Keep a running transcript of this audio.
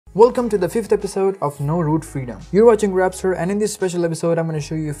Welcome to the 5th episode of No Root Freedom. You're watching Grabster, and in this special episode I'm going to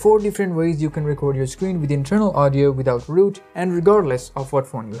show you 4 different ways you can record your screen with internal audio without root and regardless of what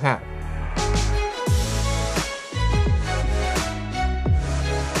phone you have.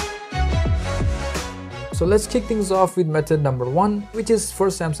 So let's kick things off with method number 1, which is for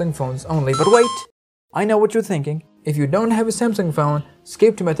Samsung phones only. But wait! I know what you're thinking. If you don't have a Samsung phone,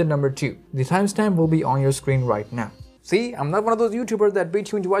 skip to method number 2. The timestamp will be on your screen right now. See, I'm not one of those YouTubers that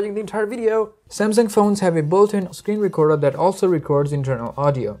beat you into watching the entire video. Samsung phones have a built-in screen recorder that also records internal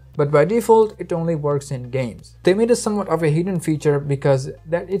audio, but by default, it only works in games. They made it somewhat of a hidden feature because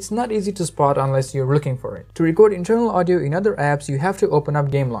it's not easy to spot unless you're looking for it. To record internal audio in other apps, you have to open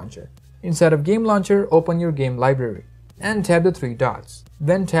up Game Launcher. Inside of Game Launcher, open your game library and tap the 3 dots.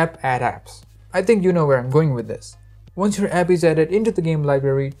 Then tap Add Apps. I think you know where I'm going with this. Once your app is added into the game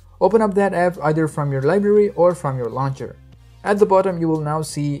library, open up that app either from your library or from your launcher. At the bottom, you will now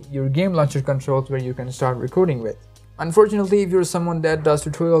see your game launcher controls where you can start recording with. Unfortunately, if you're someone that does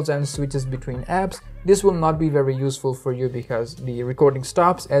tutorials and switches between apps, this will not be very useful for you because the recording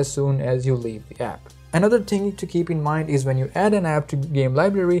stops as soon as you leave the app. Another thing to keep in mind is when you add an app to game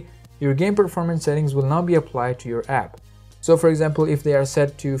library, your game performance settings will not be applied to your app. So for example, if they are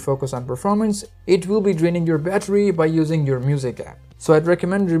set to focus on performance, it will be draining your battery by using your music app. So I'd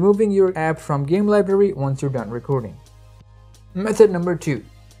recommend removing your app from game library once you're done recording. Method number 2.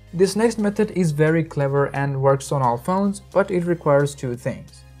 This next method is very clever and works on all phones, but it requires 2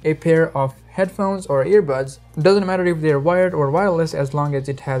 things. A pair of headphones or earbuds, doesn't matter if they're wired or wireless as long as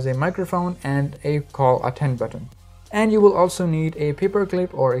it has a microphone and a call attend button. And you will also need a paper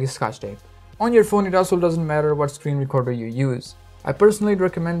clip or a scotch tape. On your phone, it also doesn't matter what screen recorder you use. I personally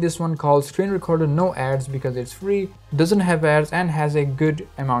recommend this one called Screen Recorder No Ads because it's free, doesn't have ads, and has a good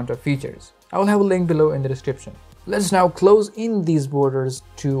amount of features. I will have a link below in the description. Let's now close in these borders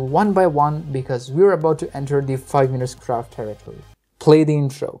to one by one because we're about to enter the 5 minutes craft territory. Play the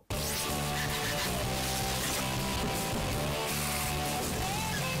intro.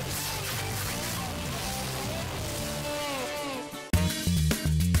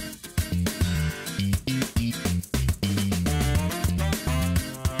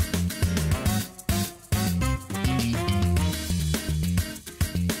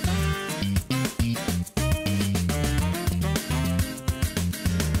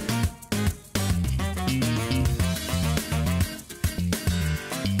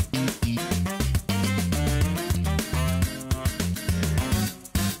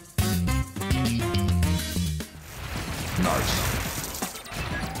 Nice.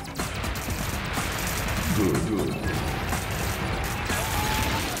 Good.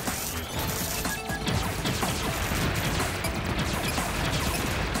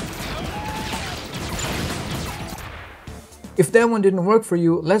 If that one didn't work for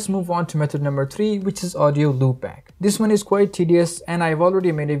you, let's move on to method number 3, which is audio loopback. This one is quite tedious and I've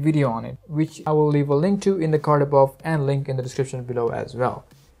already made a video on it, which I will leave a link to in the card above and link in the description below as well.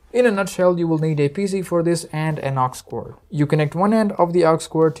 In a nutshell, you will need a PC for this and an aux cord. You connect one end of the aux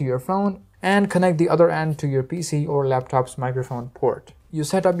cord to your phone and connect the other end to your PC or laptop's microphone port. You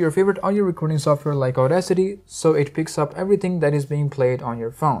set up your favorite audio recording software like Audacity so it picks up everything that is being played on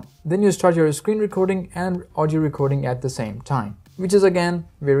your phone. Then you start your screen recording and audio recording at the same time, which is again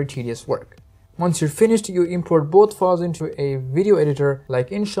very tedious work. Once you're finished, you import both files into a video editor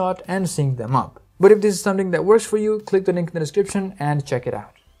like InShot and sync them up. But if this is something that works for you, click the link in the description and check it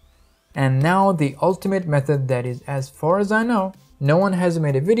out. And now the ultimate method that is, as far as I know, no one has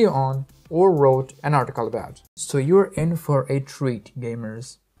made a video on or wrote an article about. So you're in for a treat,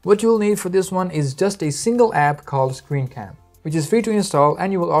 gamers. What you'll need for this one is just a single app called Screencam, which is free to install,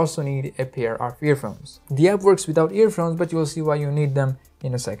 and you will also need a pair of earphones. The app works without earphones, but you will see why you need them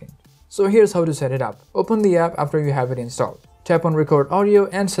in a second. So here's how to set it up. Open the app after you have it installed. Tap on Record Audio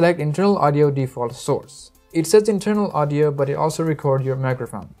and select Internal Audio Default Source. It says internal audio, but it also records your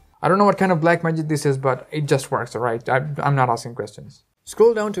microphone. I don't know what kind of black magic this is, but it just works, alright? I'm not asking questions.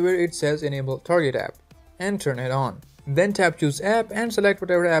 Scroll down to where it says Enable Target App and turn it on. Then tap Choose App and select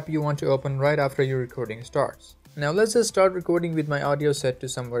whatever app you want to open right after your recording starts. Now let's just start recording with my audio set to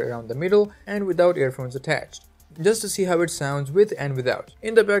somewhere around the middle and without earphones attached, just to see how it sounds with and without.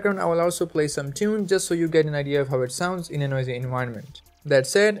 In the background, I will also play some tune just so you get an idea of how it sounds in a noisy environment. That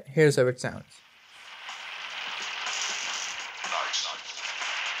said, here's how it sounds.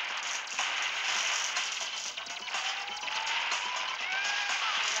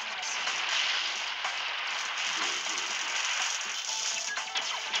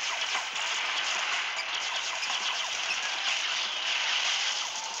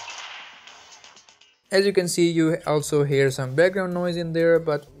 As you can see, you also hear some background noise in there,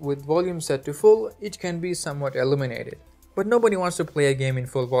 but with volume set to full, it can be somewhat eliminated. But nobody wants to play a game in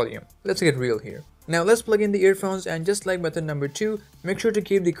full volume. Let's get real here. Now let's plug in the earphones, and just like method number 2, make sure to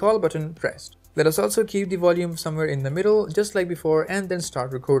keep the call button pressed. Let us also keep the volume somewhere in the middle, just like before, and then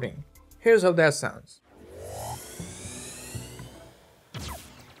start recording. Here's how that sounds.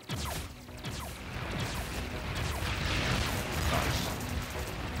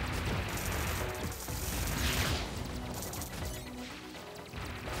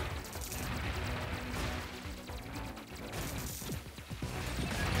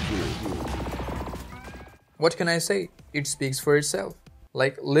 What can I say? It speaks for itself.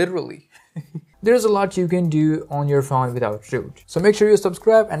 Like literally. There's a lot you can do on your phone without root. So make sure you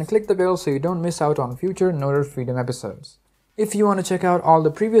subscribe and click the bell so you don't miss out on future Notor Freedom episodes. If you want to check out all the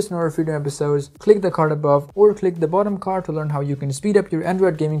previous Notor Freedom episodes, click the card above or click the bottom card to learn how you can speed up your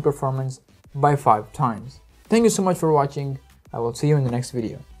Android gaming performance by 5 times. Thank you so much for watching. I will see you in the next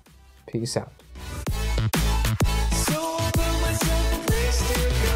video. Peace out.